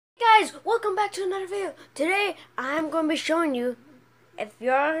Guys, welcome back to another video. Today, I'm going to be showing you, if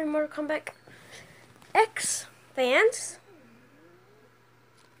you're Mortal Kombat X fans,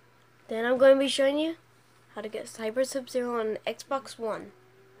 then I'm going to be showing you how to get Cyber Sub-Zero on Xbox One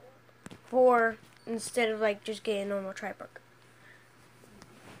instead of like just getting normal Triborg.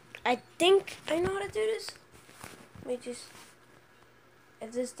 I think I know how to do this.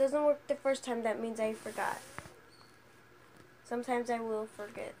 If this doesn't work the first time, that means I forgot. Sometimes I will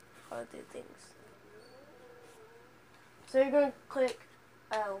forget how to do things. So you're going to click,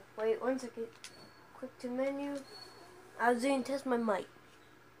 wait 1 second. Click to menu. I was doing test my mic.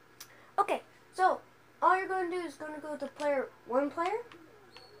 Okay, so all you're going to do is going to go to one player,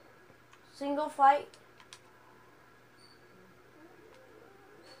 single fight.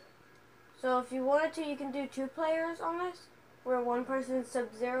 So if you wanted to, you can do 2 players on this, where one person is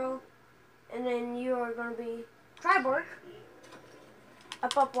Sub-Zero, and then you are going to be Triborg.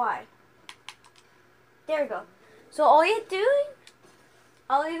 Up, Y. There we go. So all you're doing,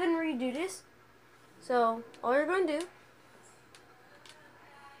 I'll even redo this. So all you're going to do,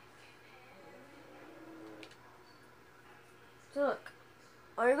 so look,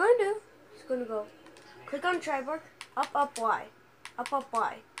 all you're going to do is going to go, click on Triborg, up, Y, up,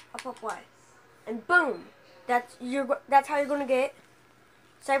 Y, up, Y, and boom. That's how you're going to get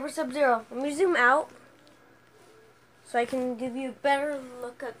Cyber Sub-Zero. Let me zoom out so I can give you a better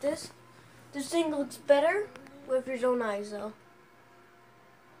look at this. This thing looks better with your own eyes, though.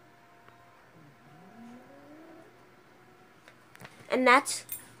 And that's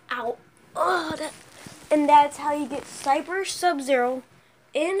out. And that's how you get Cyber Sub-Zero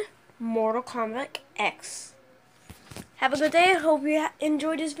in Mortal Kombat X. Have a good day. I hope you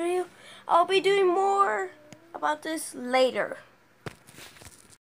enjoyed this video. I'll be doing more about this later.